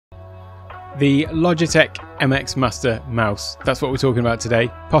The Logitech MX Master mouse. That's what we're talking about today.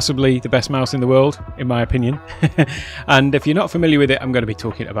 Possibly the best mouse in the world, in my opinion. And if you're not familiar with it, I'm going to be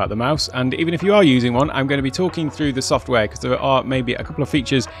talking about the mouse. And even if you are using one, I'm going to be talking through the software because there are maybe a couple of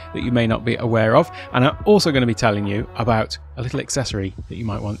features that you may not be aware of. And I'm also going to be telling you about a little accessory that you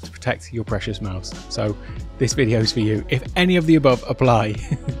might want to protect your precious mouse. So this video is for you, if any of the above apply.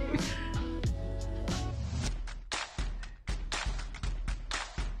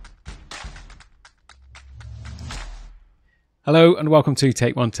 Hello and welcome to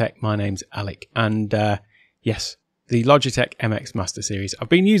Take One Tech. My name's Alec, and yes, the Logitech MX Master series. I've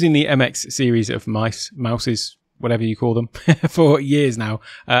been using the MX series of mouses, whatever you call them, for years now,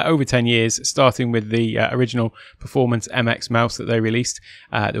 over 10 years, starting with the original Performance MX mouse that they released.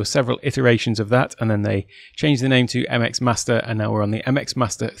 There were several iterations of that, and then they changed the name to MX Master, and now we're on the MX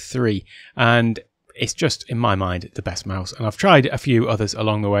Master 3. And it's just, in my mind, the best mouse. And I've tried a few others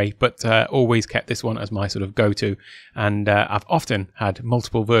along the way, but always kept this one as my sort of go-to. And I've often had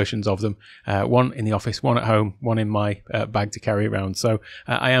multiple versions of them. One in the office, one at home, one in my bag to carry around. So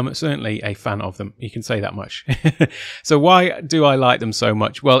I am certainly a fan of them. You can say that much. So why do I like them so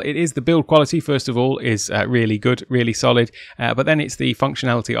much? Well, it is the build quality, first of all, is really good, really solid. But then it's the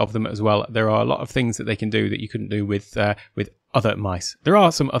functionality of them as well. There are a lot of things that they can do that you couldn't do with other mice. There are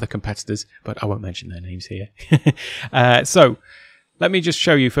some other competitors, but I won't mention their names here. So let me just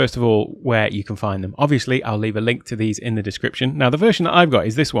show you first of all where you can find them. Obviously, I'll leave a link to these in the description. Now, the version that I've got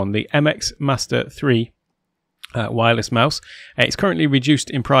is this one, the MX Master 3 wireless mouse. It's currently reduced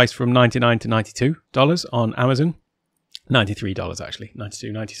in price from $99 to $92 on Amazon. $93 actually,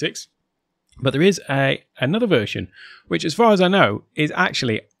 $92.96. But there is another version, which as far as I know, is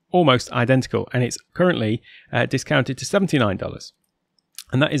actually almost identical, and it's currently discounted to $79,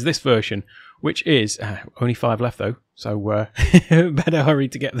 and that is this version, which is only 5 left though, so better hurry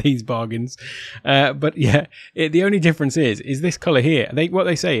to get these bargains. But yeah, the only difference is this color here. What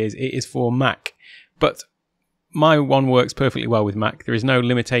they say is it is for Mac, but my one works perfectly well with Mac. There is no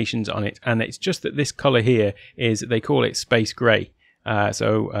limitations on it, and it's just that this color here is, they call it space gray.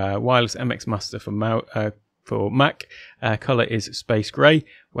 So wireless MX Master for Mac, color is space grey,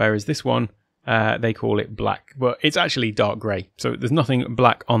 whereas this one they call it black, but it's actually dark grey. So there's nothing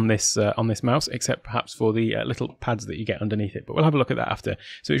black on this mouse, except perhaps for the little pads that you get underneath it. But we'll have a look at that after.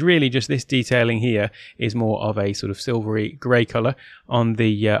 So it's really just this detailing here is more of a sort of silvery grey color on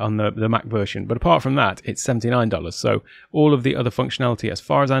the Mac version. But apart from that, it's $79. So all of the other functionality, as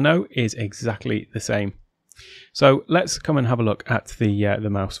far as I know, is exactly the same. So let's come and have a look at the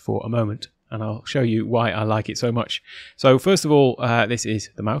mouse for a moment, and I'll show you why I like it so much. So first of all, this is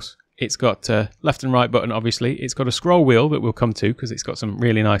the mouse. It's got left and right button, obviously. It's got a scroll wheel that we'll come to because it's got some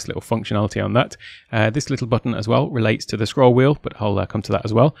really nice little functionality on that. This little button as well relates to the scroll wheel, but I'll come to that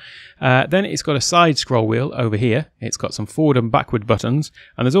as well. Then it's got a side scroll wheel over here. It's got some forward and backward buttons,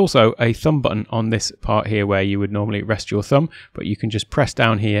 and there's also a thumb button on this part here where you would normally rest your thumb, but you can just press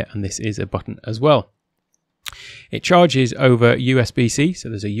down here, and this is a button as well. It charges over USB-C, so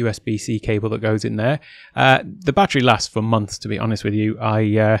there's a USB-C cable that goes in there. The battery lasts for months, to be honest with you.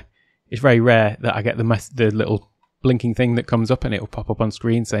 It's very rare that I get the little blinking thing that comes up and it'll pop up on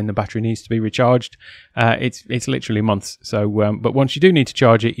screen saying the battery needs to be recharged. It's literally months. So, but once you do need to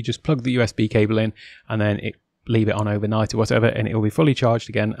charge it, you just plug the USB cable in, and then leave it on overnight or whatever, and it will be fully charged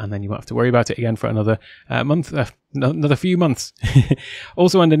again, and then you won't have to worry about it again for another another few months.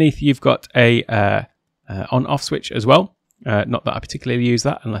 Also underneath, you've got a on-off switch as well. Not that I particularly use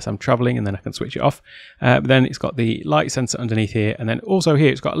that unless I'm traveling, and then I can switch it off. But then it's got the light sensor underneath here, and then also here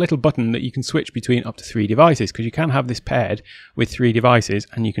it's got a little button that you can switch between up to 3 devices, because you can have this paired with 3 devices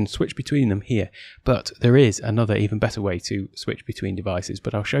and you can switch between them here. But there is another even better way to switch between devices,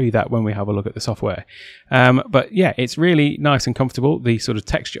 but I'll show you that when we have a look at the software. But yeah, it's really nice and comfortable. The sort of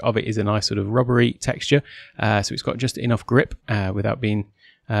texture of it is a nice sort of rubbery texture, so it's got just enough grip without being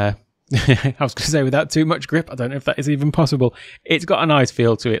I was going to say without too much grip. I don't know if that is even possible. It's got a nice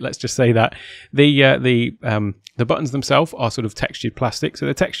feel to it. Let's just say that. The buttons themselves are sort of textured plastic, so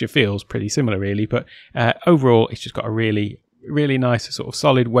the texture feels pretty similar, really. But overall, it's just got a really nice sort of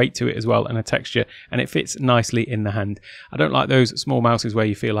solid weight to it as well, and a texture, and it fits nicely in the hand. I don't like those small mouses where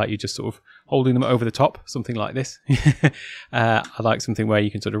you feel like you're just sort of holding them over the top, something like this. I like something where you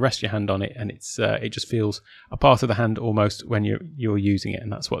can sort of rest your hand on it, and it just feels a part of the hand almost when you're using it,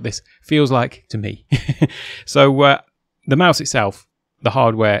 and that's what this feels like to me. So the mouse itself, the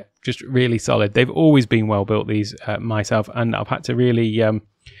hardware, just really solid. They've always been well built, these myself, and I've had to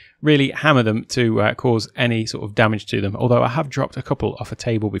really hammer them to cause any sort of damage to them. Although I have dropped a couple off a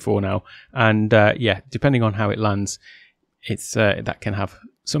table before now, and yeah, depending on how it lands, it's that can have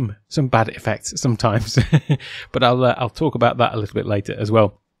some bad effects sometimes. But I'll talk about that a little bit later as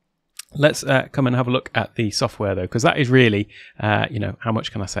well. Let's come and have a look at the software though, because that is really, how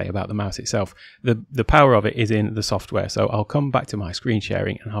much can I say about the mouse itself? The power of it is in the software. So I'll come back to my screen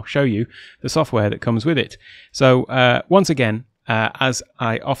sharing and I'll show you the software that comes with it. So once again, as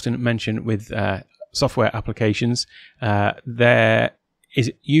I often mention with software applications, there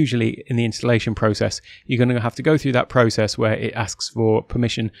is usually in the installation process, you're going to have to go through that process where it asks for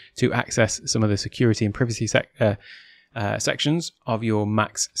permission to access some of the security and privacy sections of your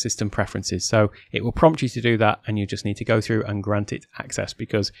Mac's system preferences. So it will prompt you to do that, and you just need to go through and grant it access,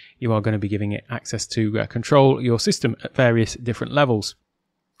 because you are going to be giving it access to control your system at various different levels.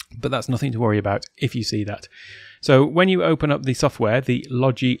 But that's nothing to worry about if you see that. So when you open up the software, the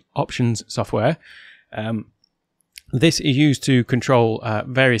Logi Options software, this is used to control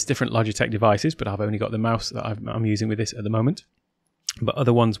various different Logitech devices, but I've only got the mouse that I'm using with this at the moment. But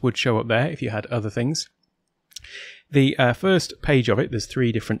other ones would show up there if you had other things. The first page of it, there's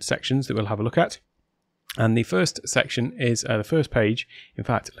 3 different sections that we'll have a look at. And the first section is the first page. In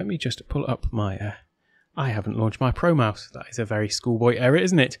fact, let me just pull up my... I haven't launched my Pro Mouse. That is a very schoolboy error,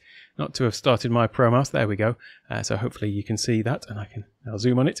 isn't it? Not to have started my Pro Mouse. There we go. So hopefully you can see that, and I'll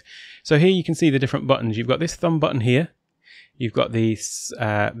zoom on it. So here you can see the different buttons. You've got this thumb button here. You've got the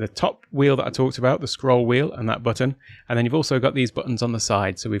top wheel that I talked about, the scroll wheel, and that button. And then you've also got these buttons on the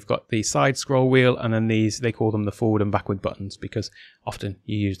side. So we've got the side scroll wheel, and then these, they call them the forward and backward buttons, because often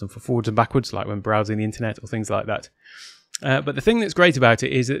you use them for forwards and backwards, like when browsing the internet or things like that. But the thing that's great about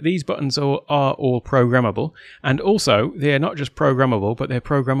it is that these buttons are all programmable, and also they're not just programmable, but they're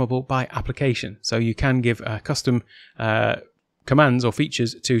programmable by application. So you can give custom commands or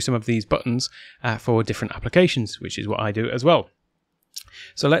features to some of these buttons for different applications, which is what I do as well.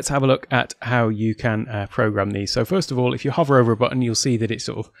 So let's have a look at how you can program these. So first of all, if you hover over a button, you'll see that it's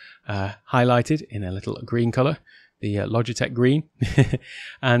sort of highlighted in a little green color, the Logitech green.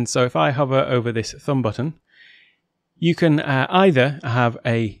 And so if I hover over this thumb button, you can either have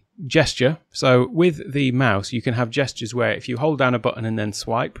a gesture. So with the mouse, you can have gestures where if you hold down a button and then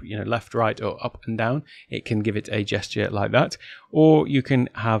swipe, left, right, or up and down, it can give it a gesture like that. Or you can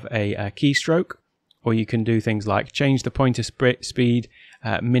have a keystroke, or you can do things like change the pointer speed,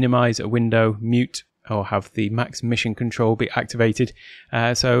 minimize a window, mute, or have the max mission control be activated.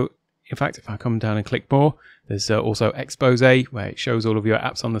 So in fact, if I come down and click more, there's also expose, where it shows all of your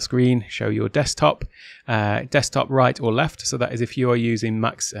apps on the screen, show your desktop, desktop right or left. So that is if you are using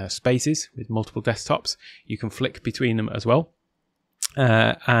Mac's spaces with multiple desktops, you can flick between them as well.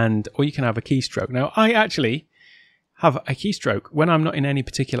 Or you can have a keystroke. Now, I actually have a keystroke. When I'm not in any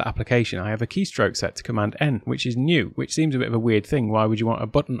particular application, I have a keystroke set to Command N, which is new, which seems a bit of a weird thing. Why would you want a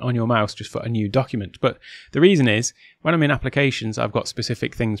button on your mouse just for a new document? But the reason is, when I'm in applications, I've got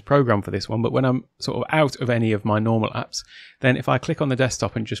specific things programmed for this one, but when I'm sort of out of any of my normal apps, then if I click on the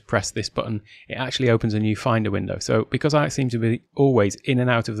desktop and just press this button, it actually opens a new Finder window. So because I seem to be always in and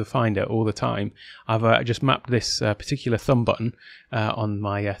out of the Finder all the time, I've just mapped this particular thumb button on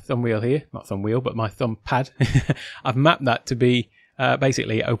my thumb wheel here, not thumb wheel, but my thumb pad. I've mapped that to be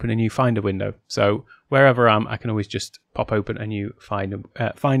basically open a new Finder window. So wherever I am, I can always just pop open a new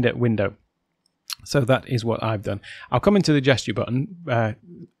Finder window. So that is what I've done. I'll come into the gesture button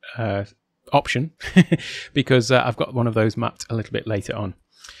option because I've got one of those mapped a little bit later on.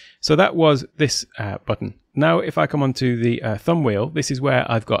 So that was this button. Now if I come onto the thumb wheel, this is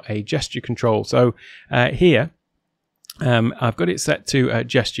where I've got a gesture control. So here I've got it set to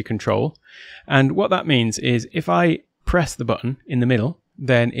gesture control. And what that means is if I press the button in the middle,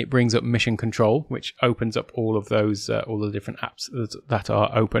 then it brings up mission control, which opens up all of those, all the different apps that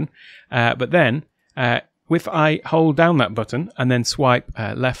are open. But then if I hold down that button and then swipe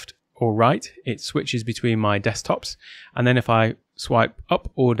left or right, it switches between my desktops. And then if I swipe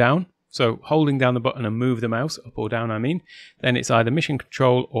up or down, so holding down the button and move the mouse up or down, then it's either mission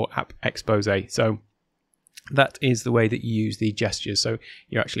control or app expose. So that is the way that you use the gestures. So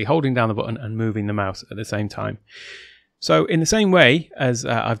you're actually holding down the button and moving the mouse at the same time. So in the same way as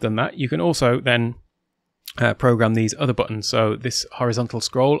I've done that, you can also then program these other buttons. So this horizontal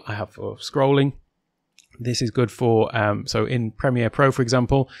scroll I have for scrolling. This is good for, so in Premiere Pro, for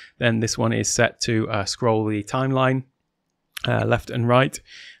example, then this one is set to scroll the timeline left and right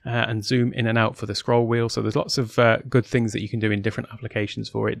and zoom in and out for the scroll wheel. So there's lots of good things that you can do in different applications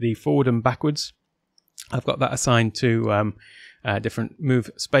for it. The forward and backwards, I've got that assigned to different move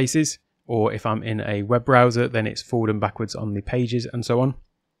spaces. Or if I'm in a web browser, then it's forward and backwards on the pages and so on.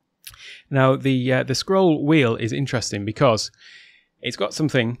 Now, the scroll wheel is interesting because it's got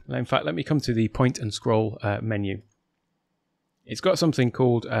something. In fact, let me come to the point and scroll menu. it's got something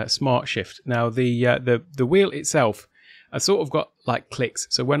called Smart Shift. Now the wheel itself, I've sort of got like clicks.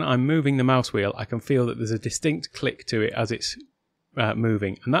 So when I'm moving the mouse wheel, I can feel that there's a distinct click to it as it's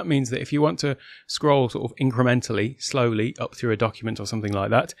moving, and that means that if you want to scroll sort of incrementally, slowly up through a document or something like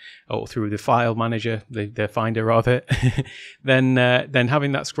that, or through the file manager, the Finder rather, then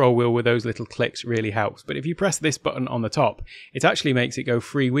having that scroll wheel with those little clicks really helps. But if you press this button on the top, it actually makes it go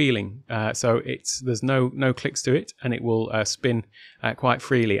freewheeling. So there's no clicks to it, and it will spin quite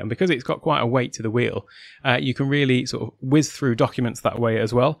freely. And because it's got quite a weight to the wheel, you can really sort of whiz through documents that way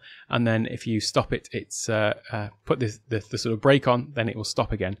as well. And then if you stop it, it's put the sort of brake on, then it will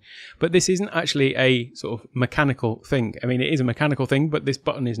stop again. But this isn't actually a sort of mechanical thing. I mean, it is a mechanical thing, but this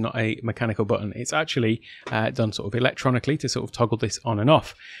button is not a mechanical button. It's actually done sort of electronically to sort of toggle this on and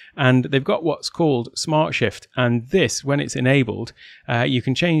off. And they've got what's called Smart Shift. And this, when it's enabled, you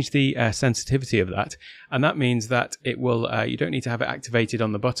can change the sensitivity of that. And that means that it will, you don't need to have it activated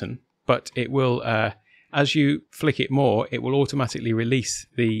on the button, but it will, as you flick it more, it will automatically release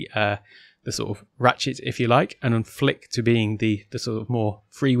the sort of ratchet, if you like, and unflick to being the sort of more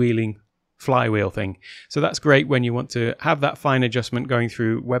freewheeling flywheel thing. So that's great when you want to have that fine adjustment going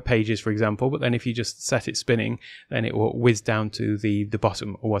through web pages, for example, but then if you just set it spinning, then it will whiz down to the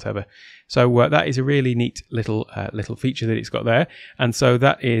bottom or whatever. So that is a really neat little feature that it's got there. And so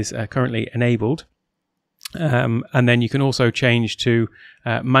that is currently enabled. And then you can also change to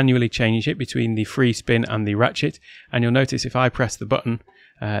manually change it between the free spin and the ratchet. And you'll notice if I press the button,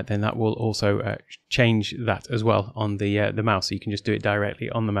 then that will also change that as well on the mouse. So you can just do it directly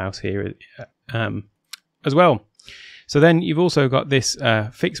on the mouse here as well. So then you've also got this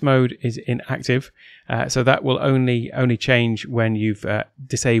fixed mode is inactive. So that will only change when you've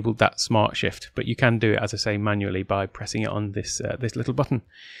disabled that Smart Shift. But you can do it, as I say, manually by pressing it on this little button.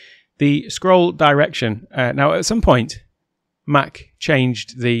 The scroll direction. Now, at some point, Mac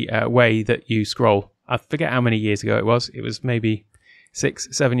changed the way that you scroll. I forget how many years ago it was. It was maybe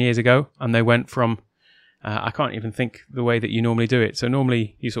 6-7 years ago. And they went from, I can't even think the way that you normally do it. So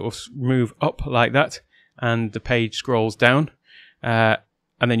normally you sort of move up like that and the page scrolls down. And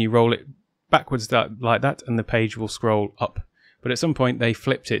then you roll it backwards like that and the page will scroll up. But at some point they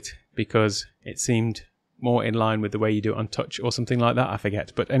flipped it because it seemed more in line with the way you do it on touch or something like that. I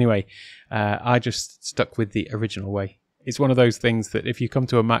forget. But anyway, I just stuck with the original way. It's one of those things that if you come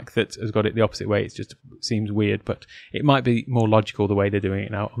to a Mac that has got it the opposite way, it just seems weird, but it might be more logical the way they're doing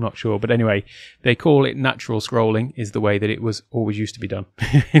it now. I'm not sure. But anyway, they call it natural scrolling is the way that it was always used to be done,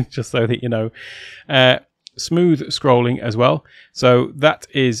 just so that you know. Smooth scrolling as well. So that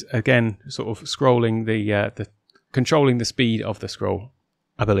is, again, sort of scrolling the controlling the speed of the scroll,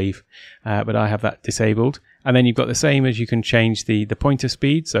 I believe, but I have that disabled. And then you've got the same as you can change the pointer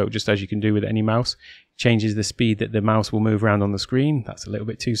speed. So just as you can do with any mouse, changes the speed that the mouse will move around on the screen. That's a little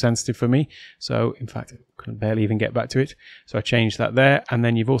bit too sensitive for me. So in fact, I couldn't barely even get back to it. So I changed that there. And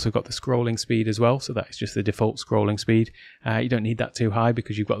then you've also got the scrolling speed as well. So that is just the default scrolling speed. You don't need that too high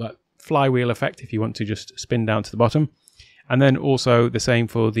because you've got that flywheel effect if you want to just spin down to the bottom. And then also the same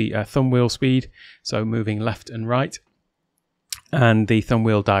for the thumb wheel speed. So moving left and right. And the thumb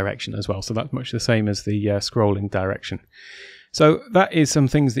wheel direction as well. So that's much the same as the scrolling direction. So that is some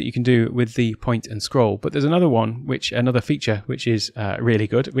things that you can do with the point and scroll. But there's another feature which is really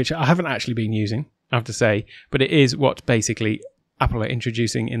good, which I haven't actually been using, I have to say, but it is what basically Apple are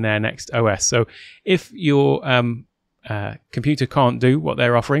introducing in their next OS. So if your computer can't do what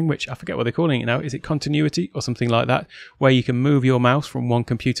they're offering, which I forget what they're calling it now, is it continuity or something like that, where you can move your mouse from one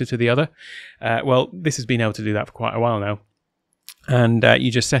computer to the other? Well, this has been able to do that for quite a while now. And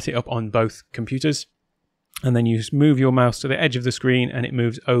you just set it up on both computers. And then you just move your mouse to the edge of the screen and it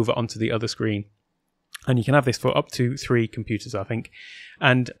moves over onto the other screen. And you can have this for up to 3 computers, I think.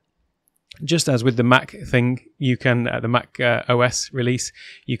 And just as with the Mac thing, you can, the Mac OS release,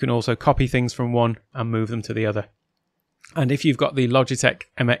 you can also copy things from one and move them to the other. And if you've got the Logitech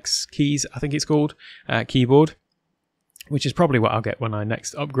MX keys, I think it's called, keyboard, which is probably what I'll get when I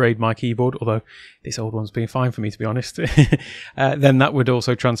next upgrade my keyboard, although this old one's been fine for me, to be honest, then that would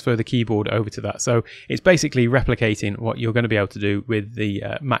also transfer the keyboard over to that. So it's basically replicating what you're going to be able to do with the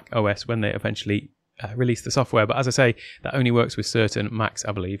Mac OS when they eventually release the software. But as I say, that only works with certain Macs,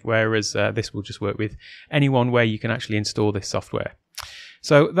 I believe, whereas this will just work with anyone where you can actually install this software.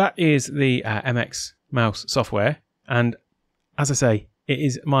 So that is the MX mouse software. And as I say, it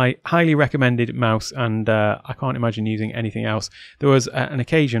is my highly recommended mouse, and I can't imagine using anything else. There was an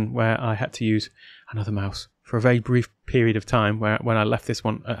occasion where I had to use another mouse for a very brief period of time when I left this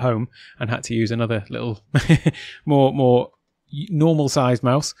one at home and had to use another little more normal sized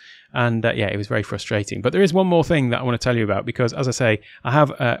mouse, and yeah, it was very frustrating. But there is one more thing that I want to tell you about, because as I say, I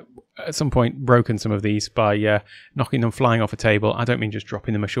have at some point broken some of these by knocking them flying off a table. I don't mean just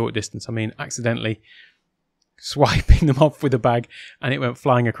dropping them a short distance, I mean accidentally swiping them off with a bag, and it went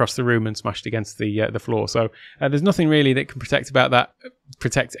flying across the room and smashed against the floor. So there's nothing really that can protect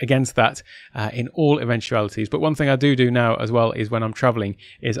against that in all eventualities. But one thing I do now as well is when I'm traveling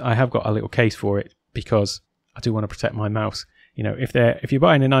is I have got a little case for it, because I do want to protect my mouse. You know, if you're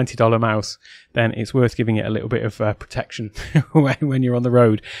buying a $90 mouse, then it's worth giving it a little bit of protection when you're on the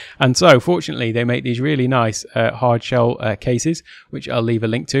road. And so, fortunately, they make these really nice hard shell cases, which I'll leave a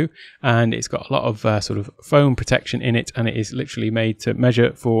link to. And it's got a lot of sort of foam protection in it, and it is literally made to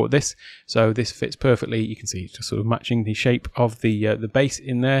measure for this. So this fits perfectly. You can see it's just sort of matching the shape of the base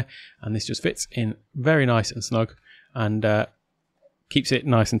in there, and this just fits in very nice and snug, and keeps it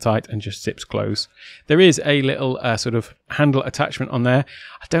nice and tight and just zips closed. There is a little sort of handle attachment on there.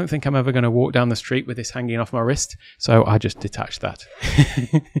 I don't think I'm ever going to walk down the street with this hanging off my wrist, so I just detached that.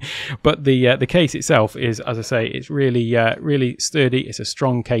 But the case itself is, as I say, it's really really sturdy. It's a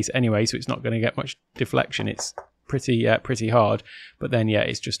strong case anyway, so it's not going to get much deflection. It's pretty hard, but then yeah,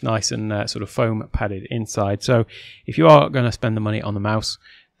 it's just nice and sort of foam padded inside. So if you are going to spend the money on the mouse,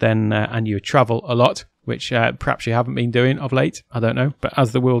 then and you travel a lot, which perhaps you haven't been doing of late, I don't know, but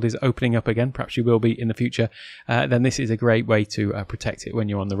as the world is opening up again, perhaps you will be in the future, then this is a great way to protect it when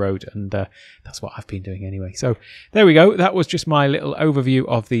you're on the road, and that's what I've been doing anyway. So there we go. That was just my little overview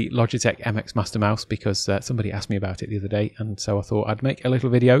of the Logitech MX Master mouse, because somebody asked me about it the other day, and so I thought I'd make a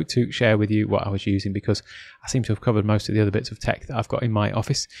little video to share with you what I was using, because I seem to have covered most of the other bits of tech that I've got in my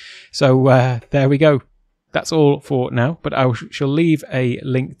office. So there we go. That's all for now, but I shall leave a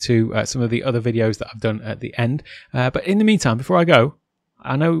link to some of the other videos that I've done at the end. But in the meantime, before I go,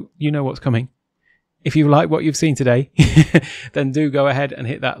 I know you know what's coming. If you like what you've seen today, then do go ahead and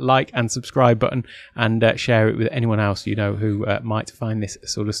hit that like and subscribe button, and share it with anyone else you know who might find this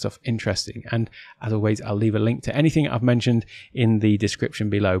sort of stuff interesting. And as always, I'll leave a link to anything I've mentioned in the description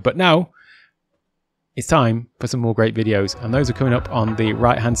below. But now, it's time for some more great videos, and those are coming up on the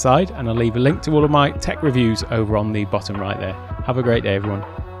right hand side, and I'll leave a link to all of my tech reviews over on the bottom right there. Have a great day, everyone.